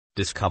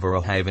Discover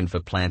a haven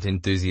for plant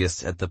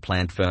enthusiasts at the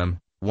Plant Firm,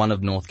 one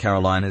of North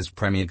Carolina's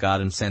premier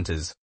garden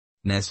centers.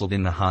 Nestled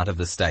in the heart of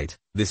the state,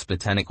 this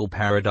botanical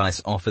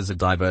paradise offers a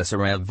diverse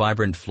array of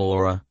vibrant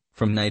flora,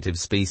 from native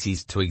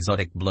species to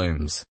exotic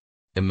blooms.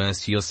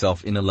 Immerse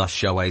yourself in a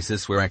lush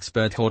oasis where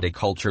expert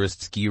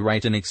horticulturists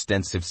curate an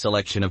extensive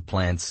selection of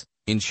plants,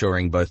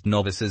 ensuring both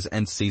novices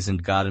and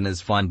seasoned gardeners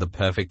find the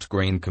perfect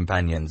green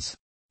companions.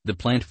 The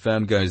Plant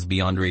Firm goes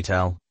beyond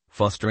retail,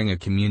 fostering a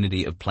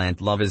community of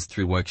plant lovers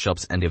through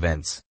workshops and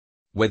events.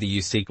 Whether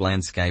you seek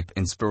landscape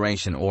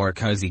inspiration or a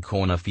cozy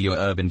corner for your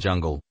urban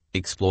jungle,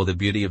 explore the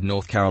beauty of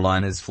North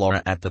Carolina's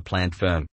flora at the Plant Firm.